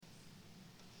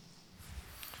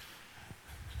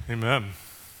Amen.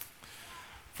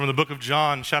 From the book of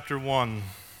John, chapter 1.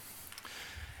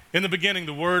 In the beginning,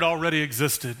 the Word already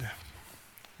existed.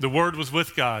 The Word was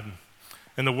with God,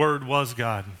 and the Word was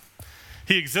God.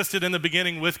 He existed in the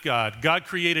beginning with God. God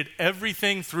created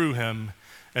everything through him,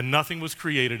 and nothing was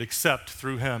created except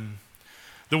through him.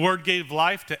 The Word gave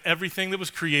life to everything that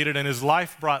was created, and his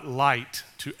life brought light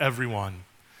to everyone.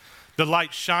 The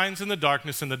light shines in the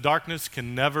darkness, and the darkness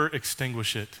can never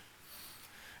extinguish it.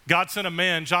 God sent a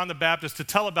man, John the Baptist, to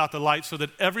tell about the light so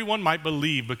that everyone might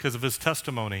believe because of his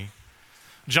testimony.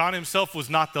 John himself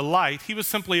was not the light. He was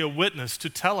simply a witness to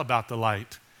tell about the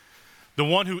light. The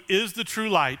one who is the true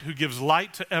light, who gives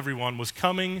light to everyone, was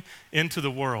coming into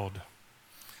the world.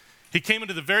 He came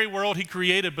into the very world he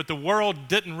created, but the world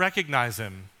didn't recognize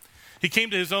him. He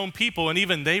came to his own people, and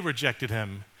even they rejected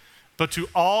him. But to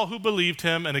all who believed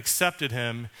him and accepted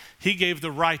him, he gave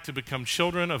the right to become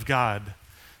children of God.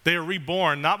 They are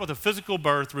reborn, not with a physical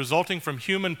birth resulting from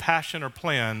human passion or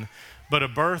plan, but a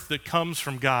birth that comes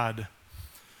from God.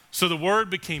 So the Word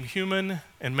became human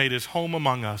and made his home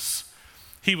among us.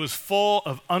 He was full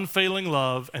of unfailing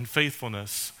love and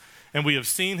faithfulness, and we have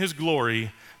seen his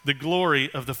glory, the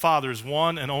glory of the Father's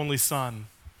one and only Son.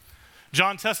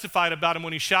 John testified about him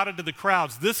when he shouted to the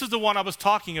crowds, "This is the one I was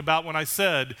talking about when I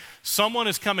said, 'Someone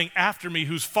is coming after me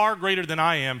who's far greater than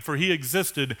I am, for he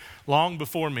existed long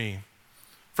before me.'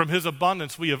 From his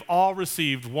abundance, we have all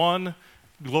received one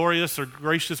glorious or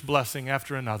gracious blessing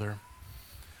after another.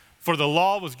 For the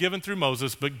law was given through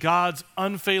Moses, but God's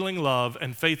unfailing love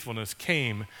and faithfulness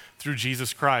came through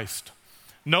Jesus Christ.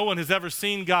 No one has ever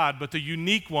seen God, but the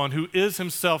unique one who is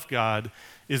himself God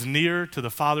is near to the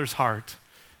Father's heart.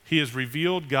 He has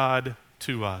revealed God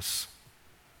to us."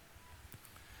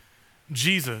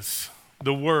 Jesus,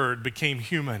 the Word, became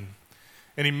human,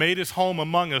 and he made his home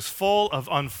among us full of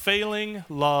unfailing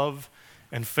love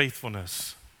and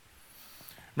faithfulness.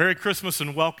 Merry Christmas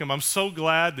and welcome. I'm so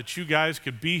glad that you guys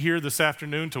could be here this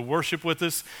afternoon to worship with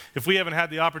us. If we haven't had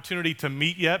the opportunity to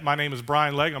meet yet, my name is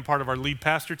Brian Legg. I'm part of our lead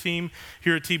pastor team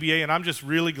here at TBA, and I'm just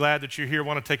really glad that you're here. I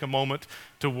want to take a moment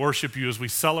to worship you as we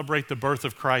celebrate the birth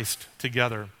of Christ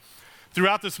together.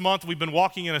 Throughout this month, we've been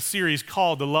walking in a series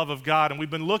called The Love of God, and we've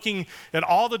been looking at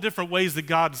all the different ways that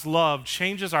God's love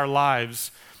changes our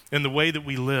lives and the way that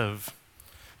we live.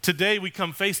 Today, we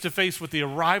come face to face with the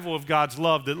arrival of God's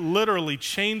love that literally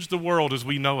changed the world as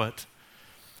we know it.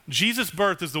 Jesus'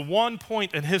 birth is the one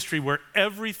point in history where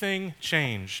everything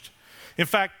changed. In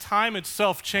fact, time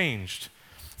itself changed.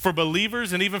 For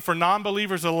believers and even for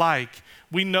non-believers alike,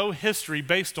 we know history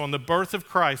based on the birth of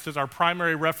Christ as our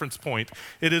primary reference point.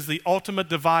 It is the ultimate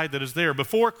divide that is there.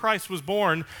 Before Christ was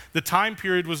born, the time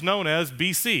period was known as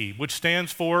BC, which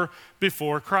stands for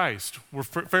before Christ. We're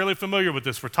fairly familiar with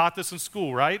this. We're taught this in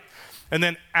school, right? And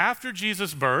then after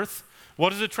Jesus' birth,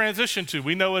 what does it transition to?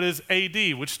 We know it is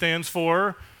AD, which stands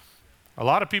for, a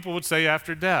lot of people would say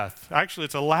after death. Actually,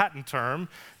 it's a Latin term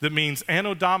that means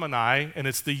Anno Domini, and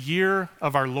it's the year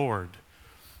of our Lord.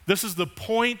 This is the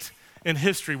point in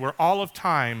history where all of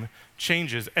time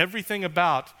changes. Everything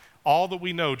about all that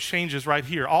we know changes right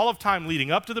here. All of time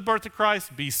leading up to the birth of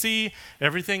Christ, BC,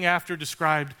 everything after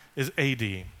described is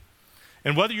AD.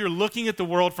 And whether you're looking at the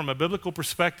world from a biblical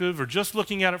perspective or just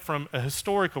looking at it from a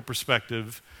historical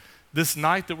perspective, this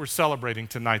night that we're celebrating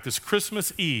tonight, this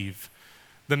Christmas Eve,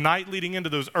 the night leading into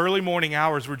those early morning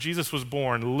hours where Jesus was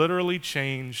born, literally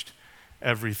changed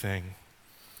everything.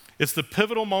 It's the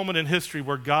pivotal moment in history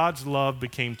where God's love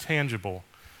became tangible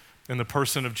in the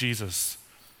person of Jesus.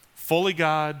 Fully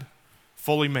God,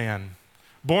 fully man.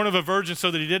 Born of a virgin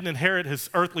so that he didn't inherit his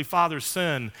earthly father's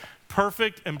sin.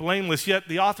 Perfect and blameless, yet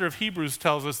the author of Hebrews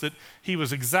tells us that he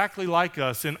was exactly like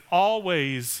us in all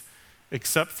ways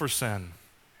except for sin.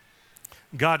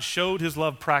 God showed his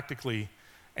love practically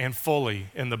and fully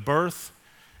in the birth,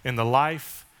 in the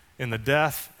life, in the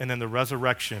death, and in the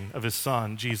resurrection of his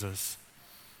son, Jesus.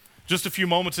 Just a few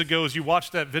moments ago, as you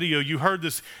watched that video, you heard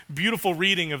this beautiful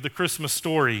reading of the Christmas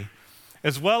story,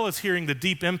 as well as hearing the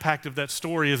deep impact of that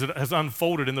story as it has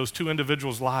unfolded in those two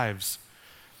individuals' lives.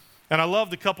 And I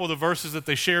loved a couple of the verses that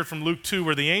they shared from Luke 2,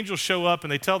 where the angels show up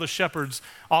and they tell the shepherds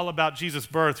all about Jesus'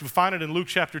 birth. We find it in Luke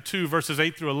chapter 2, verses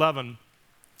 8 through 11.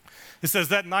 It says,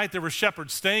 "That night there were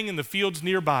shepherds staying in the fields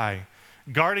nearby,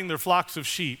 guarding their flocks of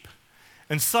sheep.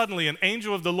 And suddenly an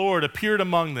angel of the Lord appeared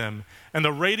among them, and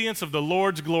the radiance of the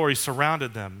Lord's glory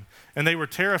surrounded them, and they were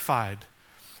terrified.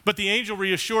 But the angel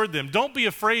reassured them. 'Don't be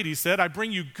afraid,' he said. 'I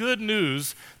bring you good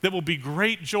news that will be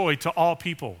great joy to all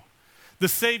people. The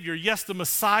Savior, yes, the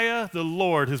Messiah, the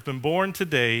Lord, has been born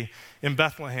today in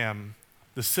Bethlehem,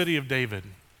 the city of David.'"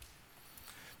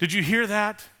 Did you hear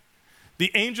that? The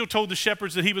angel told the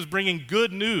shepherds that he was bringing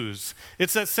good news.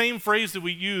 It's that same phrase that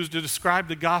we use to describe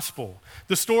the gospel,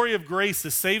 the story of grace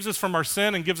that saves us from our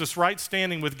sin and gives us right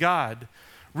standing with God.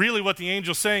 Really, what the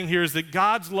angel's saying here is that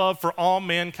God's love for all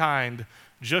mankind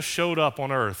just showed up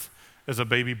on earth as a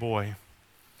baby boy.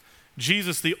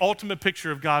 Jesus, the ultimate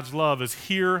picture of God's love, is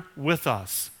here with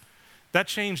us. That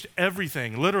changed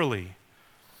everything, literally.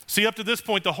 See, up to this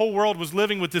point, the whole world was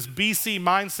living with this BC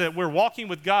mindset where walking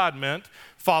with God meant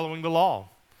following the law.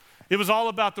 It was all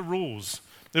about the rules.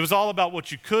 It was all about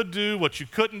what you could do, what you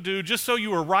couldn't do, just so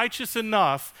you were righteous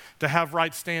enough to have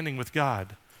right standing with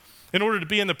God. In order to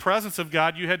be in the presence of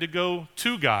God, you had to go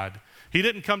to God. He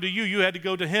didn't come to you, you had to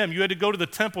go to him. You had to go to the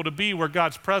temple to be where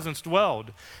God's presence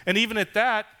dwelled. And even at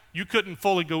that, you couldn't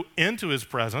fully go into his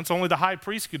presence. Only the high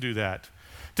priest could do that.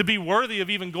 To be worthy of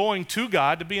even going to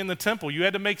God, to be in the temple, you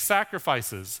had to make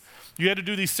sacrifices. You had to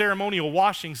do these ceremonial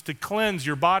washings to cleanse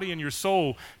your body and your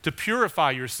soul, to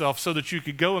purify yourself so that you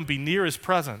could go and be near his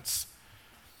presence.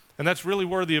 And that's really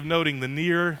worthy of noting, the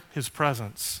near his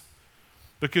presence.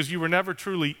 Because you were never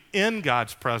truly in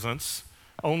God's presence,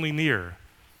 only near.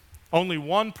 Only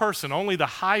one person, only the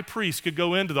high priest could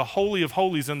go into the Holy of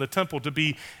Holies in the temple to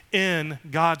be in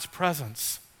God's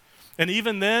presence. And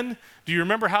even then, do you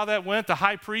remember how that went? The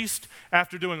high priest,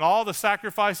 after doing all the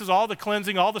sacrifices, all the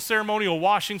cleansing, all the ceremonial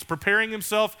washings, preparing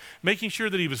himself, making sure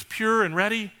that he was pure and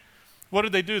ready, what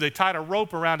did they do? They tied a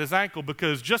rope around his ankle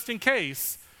because just in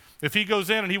case, if he goes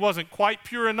in and he wasn't quite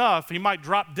pure enough, he might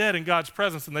drop dead in God's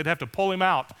presence and they'd have to pull him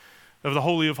out of the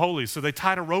Holy of Holies. So they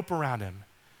tied a rope around him.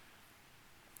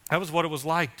 That was what it was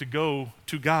like to go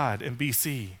to God in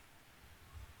BC.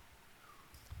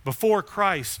 Before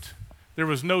Christ, there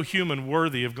was no human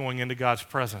worthy of going into God's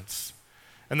presence.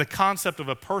 And the concept of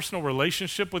a personal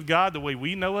relationship with God, the way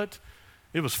we know it,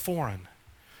 it was foreign.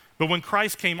 But when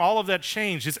Christ came, all of that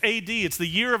changed. It's AD, it's the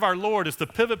year of our Lord, it's the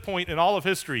pivot point in all of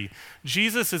history.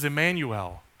 Jesus is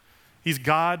Emmanuel. He's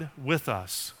God with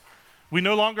us. We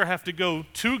no longer have to go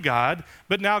to God,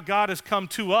 but now God has come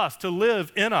to us to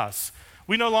live in us.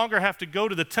 We no longer have to go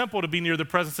to the temple to be near the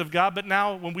presence of God, but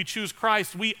now when we choose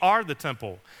Christ, we are the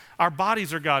temple. Our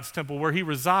bodies are God's temple where he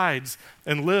resides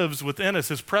and lives within us.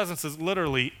 His presence is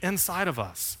literally inside of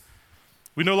us.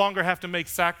 We no longer have to make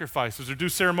sacrifices or do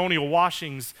ceremonial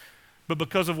washings, but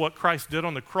because of what Christ did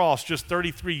on the cross just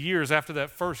 33 years after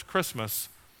that first Christmas,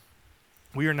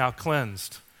 we are now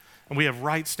cleansed and we have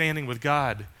right standing with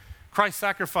God. Christ's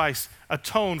sacrifice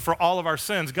atoned for all of our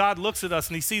sins. God looks at us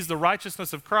and he sees the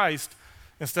righteousness of Christ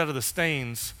instead of the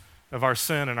stains of our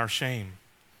sin and our shame.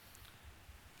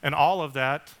 And all of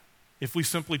that if we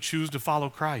simply choose to follow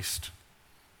Christ.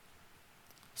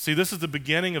 See, this is the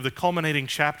beginning of the culminating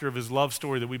chapter of his love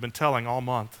story that we've been telling all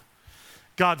month.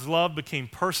 God's love became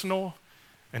personal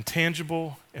and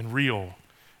tangible and real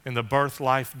in the birth,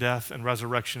 life, death, and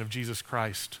resurrection of Jesus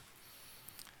Christ.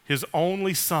 His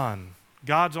only Son,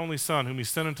 God's only Son, whom he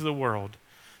sent into the world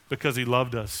because he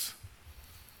loved us.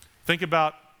 Think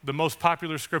about the most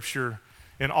popular scripture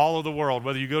in all of the world,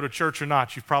 whether you go to church or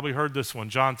not. You've probably heard this one,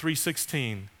 John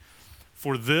 3:16.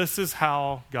 For this is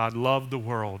how God loved the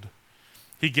world.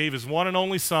 He gave his one and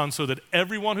only Son so that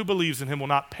everyone who believes in him will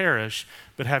not perish,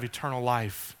 but have eternal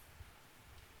life.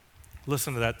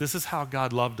 Listen to that. This is how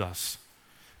God loved us.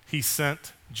 He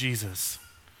sent Jesus.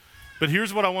 But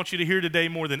here's what I want you to hear today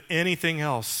more than anything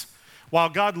else. While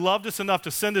God loved us enough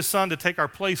to send his Son to take our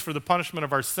place for the punishment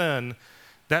of our sin,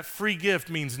 that free gift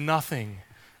means nothing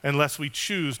unless we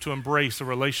choose to embrace a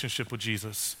relationship with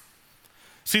Jesus.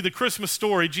 See, the Christmas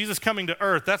story, Jesus coming to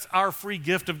earth, that's our free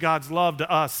gift of God's love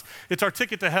to us. It's our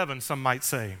ticket to heaven, some might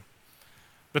say.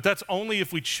 But that's only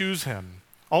if we choose him,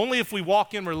 only if we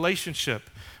walk in relationship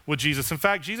with Jesus. In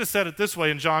fact, Jesus said it this way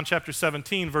in John chapter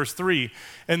 17, verse 3,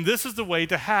 and this is the way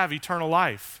to have eternal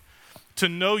life, to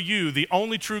know you, the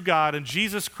only true God, and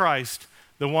Jesus Christ,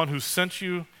 the one who sent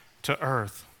you to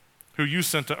earth, who you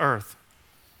sent to earth.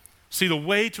 See, the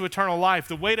way to eternal life,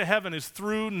 the way to heaven is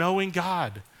through knowing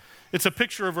God. It's a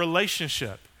picture of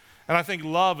relationship. And I think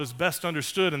love is best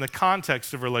understood in the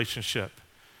context of relationship.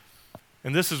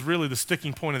 And this is really the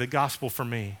sticking point of the gospel for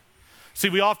me. See,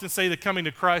 we often say that coming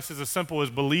to Christ is as simple as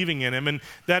believing in him, and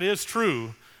that is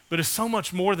true, but it's so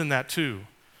much more than that too.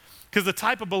 Because the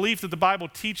type of belief that the Bible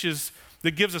teaches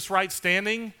that gives us right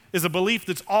standing is a belief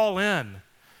that's all in.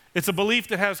 It's a belief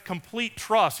that has complete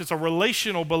trust. It's a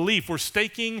relational belief. We're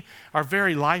staking our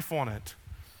very life on it.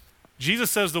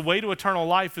 Jesus says the way to eternal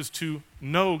life is to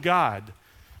know God.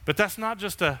 But that's not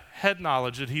just a head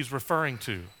knowledge that he's referring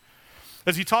to.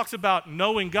 As he talks about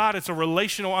knowing God, it's a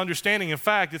relational understanding. In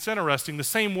fact, it's interesting. The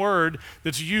same word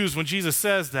that's used when Jesus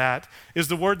says that is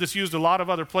the word that's used a lot of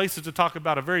other places to talk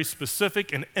about a very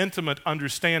specific and intimate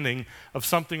understanding of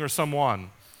something or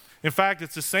someone. In fact,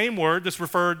 it's the same word that's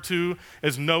referred to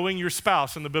as knowing your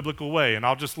spouse in the biblical way. And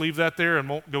I'll just leave that there and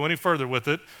won't go any further with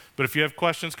it. But if you have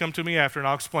questions, come to me after and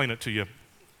I'll explain it to you.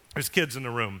 There's kids in the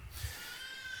room.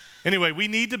 Anyway, we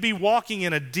need to be walking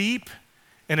in a deep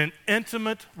and an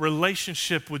intimate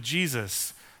relationship with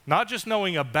Jesus. Not just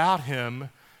knowing about him,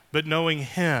 but knowing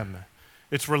him.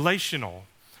 It's relational.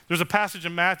 There's a passage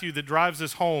in Matthew that drives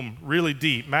this home really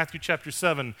deep. Matthew chapter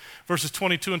 7, verses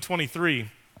 22 and 23.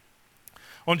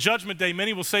 On Judgment Day,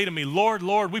 many will say to me, Lord,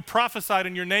 Lord, we prophesied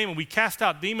in your name, and we cast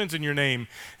out demons in your name,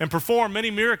 and performed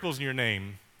many miracles in your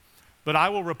name. But I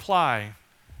will reply,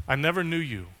 I never knew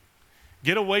you.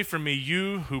 Get away from me,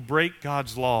 you who break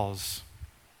God's laws.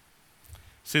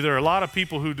 See, there are a lot of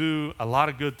people who do a lot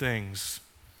of good things,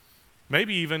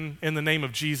 maybe even in the name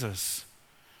of Jesus,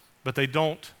 but they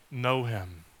don't know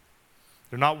him.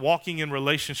 They're not walking in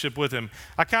relationship with him.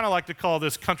 I kind of like to call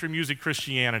this country music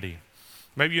Christianity.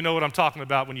 Maybe you know what I'm talking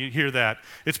about when you hear that.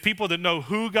 It's people that know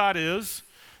who God is.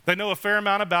 They know a fair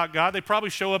amount about God. They probably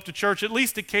show up to church at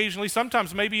least occasionally,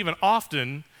 sometimes maybe even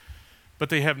often, but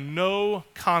they have no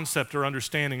concept or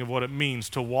understanding of what it means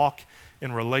to walk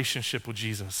in relationship with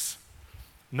Jesus.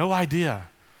 No idea.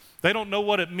 They don't know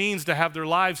what it means to have their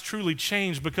lives truly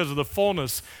changed because of the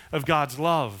fullness of God's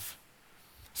love.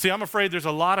 See, I'm afraid there's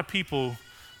a lot of people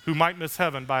who might miss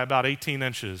heaven by about 18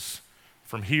 inches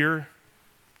from here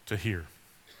to here.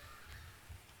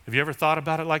 Have you ever thought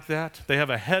about it like that? They have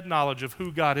a head knowledge of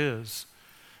who God is,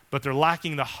 but they're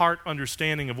lacking the heart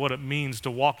understanding of what it means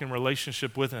to walk in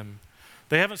relationship with him.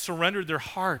 They haven't surrendered their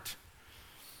heart.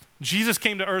 Jesus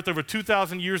came to earth over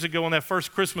 2,000 years ago on that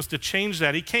first Christmas to change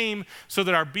that. He came so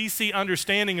that our BC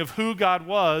understanding of who God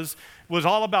was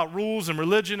all about rules and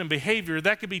religion and behavior.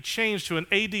 That could be changed to an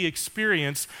AD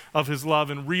experience of his love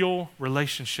and real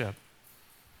relationship.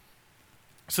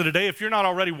 So today, if you're not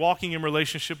already walking in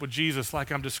relationship with Jesus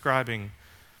like I'm describing,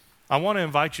 I want to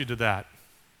invite you to that.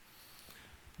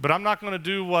 But I'm not going to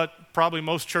do what probably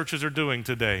most churches are doing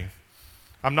today.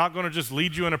 I'm not going to just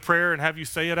lead you in a prayer and have you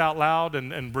say it out loud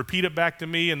and repeat it back to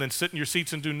me and then sit in your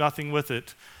seats and do nothing with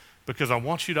it, because I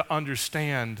want you to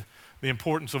understand the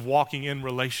importance of walking in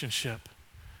relationship.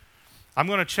 I'm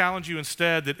going to challenge you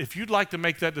instead that if you'd like to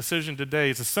make that decision today,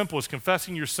 it's as simple as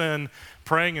confessing your sin,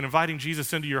 praying, and inviting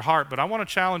Jesus into your heart. But I want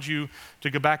to challenge you to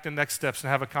go back to next steps and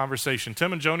have a conversation.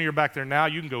 Tim and Joni are back there now.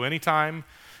 You can go anytime.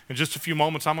 In just a few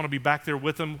moments, I'm going to be back there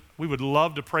with them. We would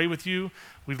love to pray with you.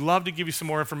 We'd love to give you some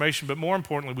more information, but more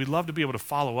importantly, we'd love to be able to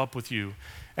follow up with you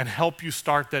and help you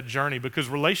start that journey, because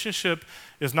relationship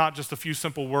is not just a few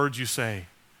simple words you say.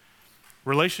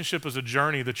 Relationship is a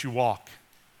journey that you walk.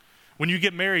 When you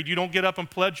get married, you don't get up and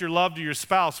pledge your love to your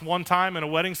spouse one time in a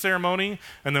wedding ceremony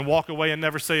and then walk away and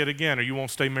never say it again, or you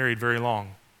won't stay married very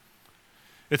long.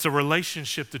 It's a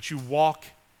relationship that you walk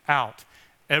out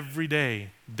every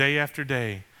day, day after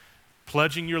day,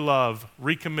 pledging your love,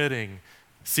 recommitting,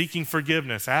 seeking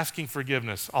forgiveness, asking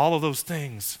forgiveness, all of those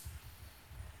things.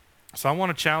 So I want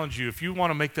to challenge you, if you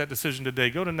want to make that decision today,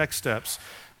 go to Next Steps.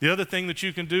 The other thing that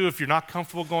you can do, if you're not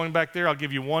comfortable going back there, I'll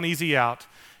give you one easy out.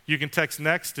 You can text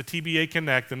NEXT to TBA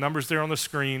Connect. The number's there on the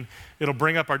screen. It'll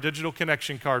bring up our digital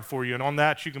connection card for you. And on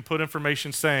that, you can put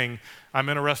information saying, I'm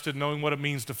interested in knowing what it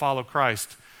means to follow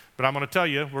Christ. But I'm going to tell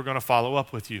you, we're going to follow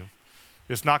up with you.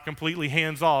 It's not completely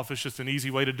hands-off. It's just an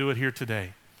easy way to do it here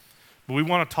today. But we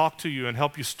want to talk to you and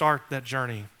help you start that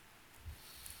journey.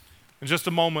 In just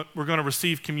a moment, we're going to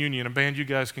receive communion. And band, you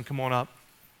guys can come on up.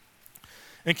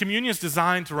 And communion is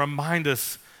designed to remind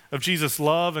us of Jesus'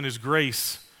 love and his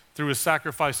grace through his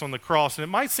sacrifice on the cross. And it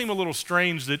might seem a little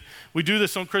strange that we do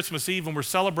this on Christmas Eve when we're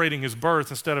celebrating his birth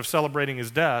instead of celebrating his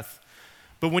death.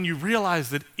 But when you realize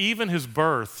that even his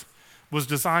birth was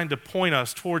designed to point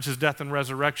us towards his death and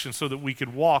resurrection so that we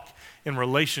could walk in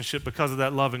relationship because of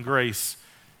that love and grace,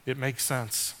 it makes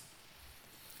sense.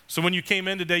 So when you came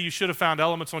in today, you should have found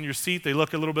elements on your seat. They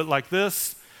look a little bit like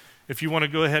this. If you want to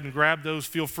go ahead and grab those,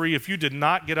 feel free. If you did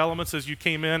not get elements as you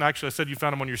came in, actually I said you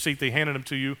found them on your seat. They handed them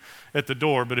to you at the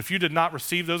door. But if you did not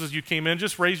receive those as you came in,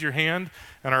 just raise your hand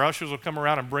and our ushers will come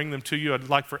around and bring them to you. I'd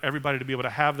like for everybody to be able to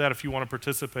have that if you want to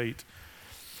participate.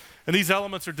 And these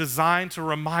elements are designed to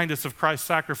remind us of Christ's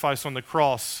sacrifice on the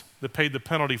cross that paid the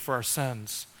penalty for our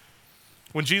sins.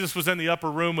 When Jesus was in the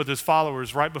upper room with his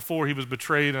followers right before he was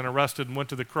betrayed and arrested and went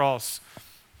to the cross,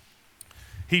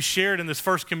 he shared in this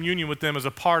first communion with them as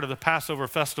a part of the Passover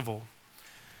festival.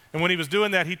 And when he was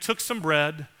doing that, he took some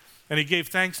bread and he gave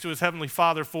thanks to his heavenly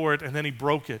Father for it, and then he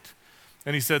broke it.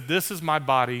 And he said, this is my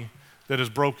body that is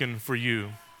broken for you.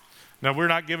 Now, we're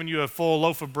not giving you a full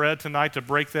loaf of bread tonight to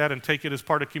break that and take it as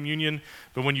part of communion,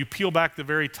 but when you peel back the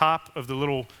very top of the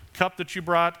little cup that you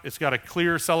brought, it's got a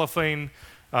clear cellophane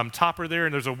topper there,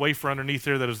 and there's a wafer underneath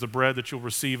there that is the bread that you'll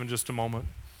receive in just a moment.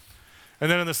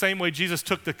 And then in the same way, Jesus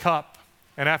took the cup,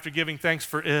 and after giving thanks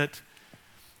for it,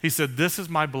 he said, this is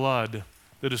my blood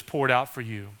that is poured out for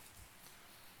you.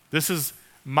 This is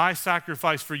my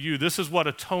sacrifice for you. This is what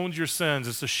atones your sins.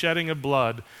 It's the shedding of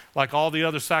blood, like all the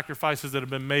other sacrifices that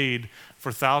have been made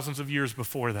for thousands of years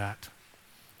before that.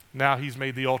 Now he's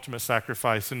made the ultimate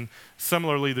sacrifice. And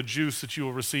similarly, the juice that you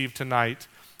will receive tonight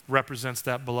represents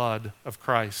that blood of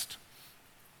Christ.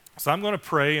 So I'm going to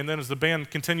pray, and then as the band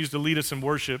continues to lead us in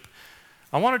worship,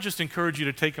 I want to just encourage you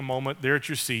to take a moment there at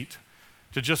your seat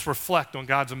to just reflect on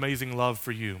God's amazing love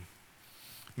for you.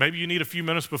 Maybe you need a few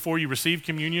minutes before you receive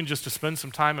communion just to spend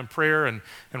some time in prayer and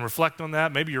reflect on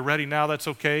that. Maybe you're ready now, that's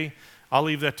okay. I'll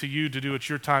leave that to you to do at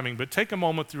your timing. But take a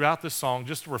moment throughout this song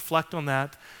just to reflect on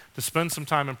that, to spend some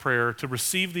time in prayer, to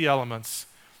receive the elements,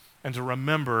 and to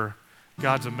remember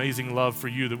God's amazing love for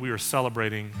you that we are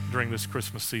celebrating during this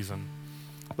Christmas season.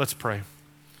 Let's pray.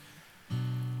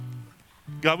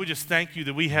 God, we just thank you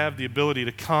that we have the ability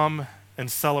to come and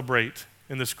celebrate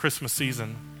in this Christmas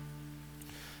season.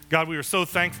 God, we are so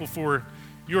thankful for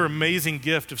your amazing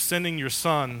gift of sending your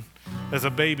son as a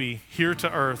baby here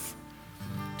to earth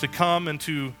to come and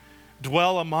to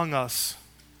dwell among us,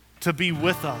 to be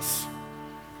with us,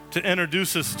 to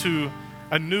introduce us to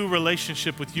a new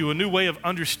relationship with you, a new way of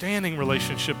understanding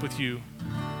relationship with you.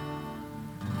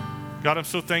 God, I'm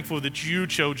so thankful that you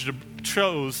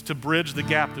chose to bridge the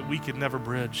gap that we could never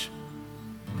bridge.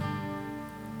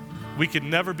 We could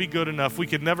never be good enough. We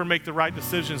could never make the right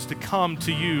decisions to come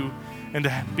to you and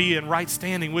to be in right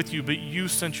standing with you, but you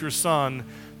sent your son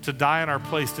to die in our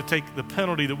place, to take the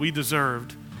penalty that we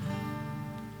deserved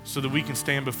so that we can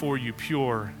stand before you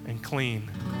pure and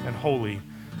clean and holy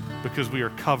because we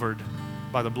are covered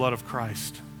by the blood of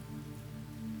Christ.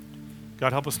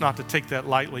 God, help us not to take that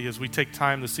lightly as we take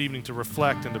time this evening to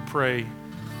reflect and to pray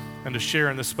and to share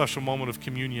in this special moment of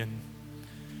communion.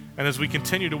 And as we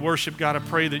continue to worship, God, I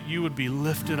pray that you would be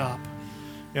lifted up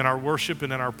in our worship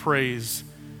and in our praise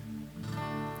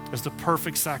as the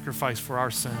perfect sacrifice for our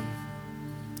sin,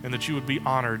 and that you would be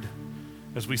honored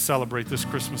as we celebrate this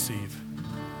Christmas Eve.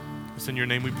 It's in your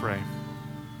name we pray.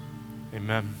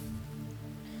 Amen.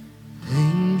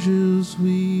 Angels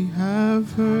we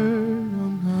have heard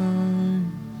on high,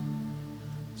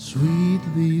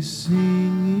 sweetly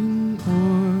singing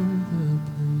o'er the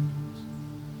plains,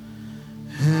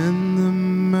 and the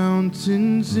mountains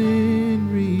in